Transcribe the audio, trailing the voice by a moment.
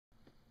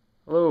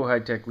Hello,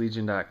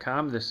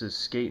 HightechLegion.com. This is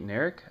Skate and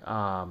Eric.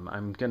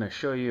 I'm going to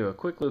show you a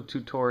quick little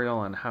tutorial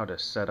on how to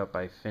set up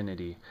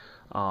Eyefinity.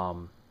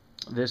 Um,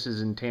 this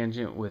is in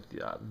tangent with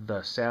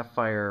the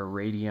Sapphire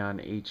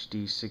Radeon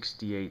HD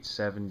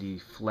 6870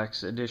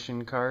 Flex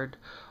Edition card.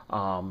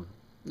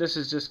 This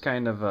is just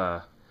kind of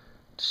a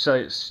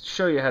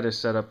show you how to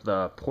set up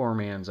the poor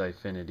man's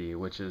Eyefinity,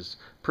 which is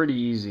pretty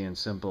easy and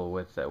simple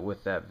with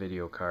that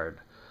video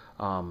card.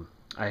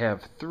 I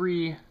have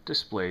three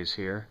displays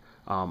here.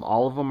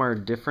 All of them are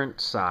different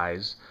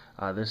size.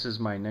 This is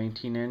my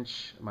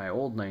 19-inch, my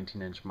old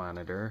 19-inch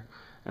monitor,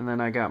 and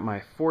then I got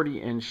my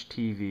 40-inch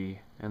TV,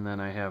 and then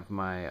I have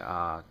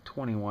my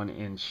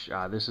 21-inch.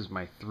 This is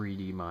my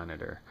 3D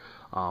monitor.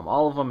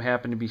 All of them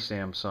happen to be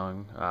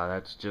Samsung.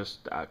 That's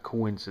just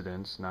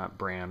coincidence, not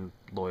brand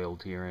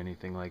loyalty or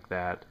anything like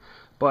that.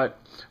 But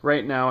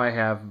right now I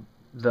have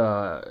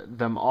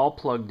them all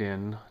plugged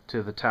in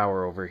to the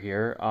tower over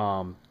here.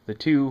 The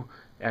two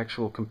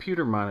actual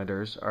computer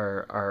monitors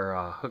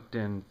are hooked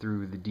in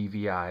through the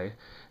DVI,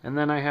 and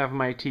then I have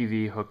my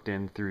TV hooked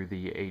in through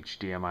the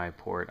HDMI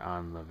port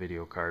on the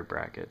video card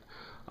bracket.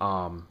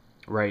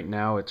 Right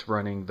now it's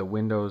running the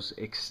Windows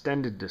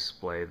extended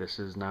display. This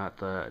is not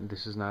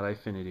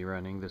Eyefinity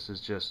running. This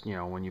is just,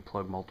 when you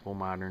plug multiple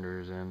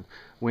monitors in,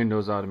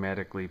 Windows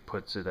automatically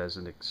puts it as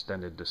an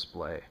extended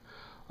display.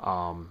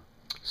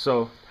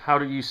 So how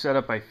do you set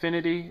up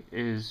Eyefinity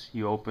is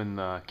you open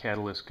the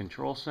Catalyst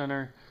Control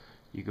Center,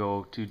 you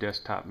go to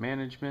Desktop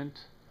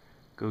Management,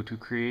 go to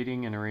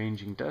Creating and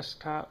Arranging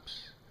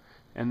Desktops,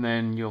 and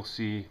then you'll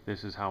see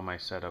this is how my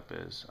setup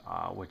is.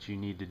 What you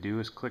need to do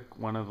is click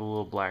one of the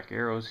little black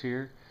arrows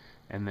here,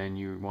 and then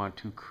you want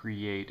to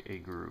create a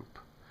group.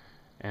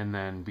 And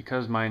then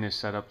because mine is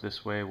set up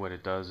this way, what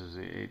it does is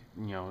it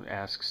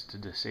asks to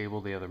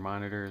disable the other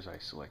monitors. I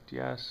select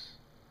yes.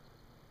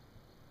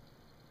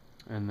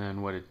 And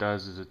then what it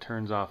does is it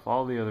turns off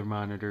all the other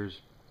monitors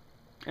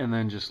and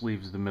then just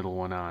leaves the middle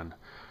one on.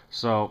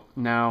 So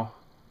now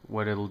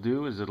what it'll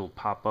do is it'll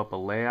pop up a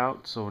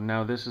layout. So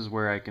now this is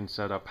where I can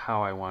set up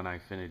how I want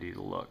Eyefinity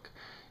to look.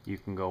 You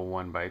can go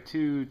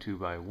 1x2,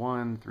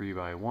 2x1,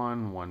 3x1,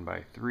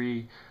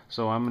 1x3.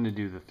 So I'm going to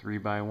do the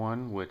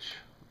 3x1, which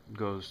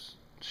goes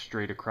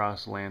straight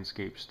across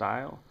landscape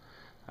style.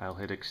 I'll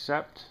hit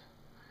accept.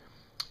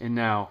 And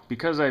now,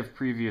 because I've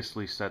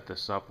previously set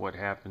this up, what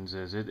happens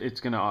is it's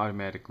going to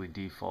automatically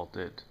default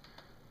it.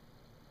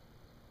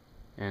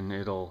 And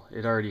it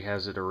already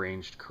has it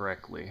arranged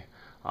correctly.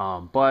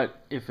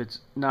 But if it's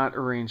not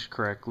arranged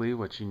correctly,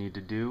 what you need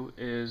to do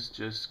is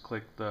just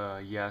click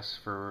the yes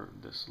for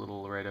this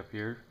little right up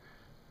here.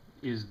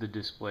 Is the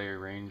display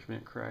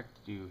arrangement correct?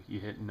 You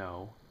hit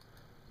no.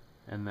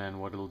 And then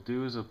what it'll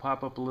do is it'll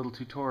pop up a little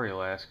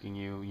tutorial asking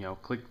you,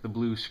 click the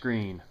blue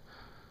screen.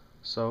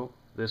 So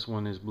this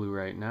one is blue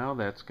right now.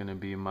 That's going to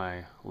be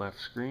my left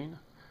screen.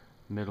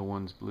 Middle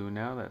one's blue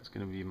now. That's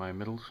going to be my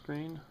middle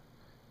screen.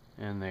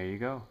 And there you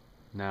go.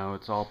 Now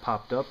it's all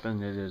popped up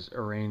and it is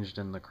arranged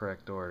in the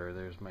correct order.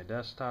 There's my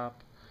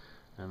desktop,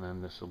 and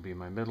then this will be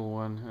my middle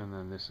one, and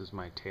then this is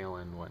my tail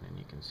end one, and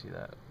you can see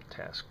that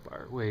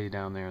taskbar way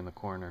down there in the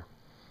corner.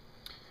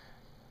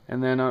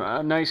 And then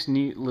a nice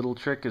neat little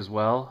trick as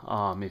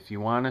well, if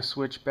you want to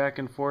switch back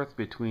and forth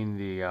between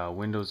the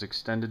Windows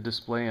Extended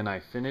Display and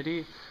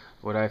Eyefinity,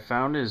 what I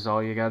found is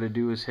all you got to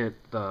do is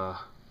hit the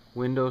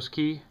Windows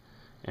key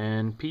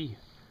and P.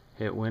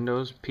 Hit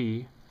Windows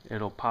P.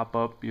 It'll pop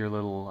up your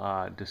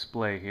little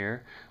display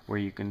here where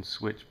you can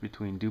switch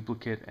between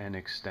duplicate and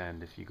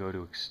extend. If you go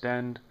to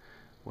extend,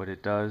 what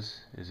it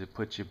does is it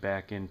puts you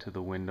back into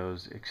the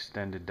Windows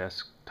Extended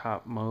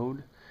Desktop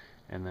mode,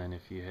 and then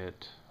if you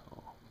hit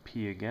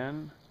P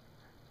again,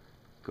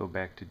 go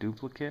back to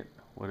duplicate,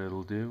 what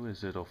it'll do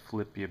is it'll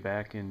flip you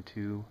back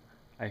into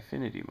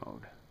Eyefinity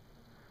mode.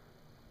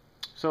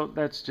 So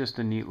that's just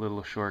a neat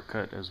little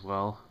shortcut as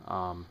well,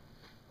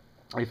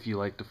 if you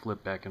like to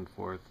flip back and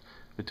forth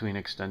between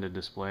extended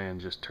display and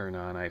just turn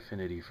on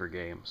Eyefinity for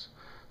games.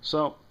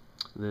 So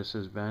this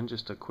has been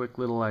just a quick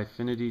little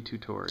Eyefinity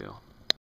tutorial.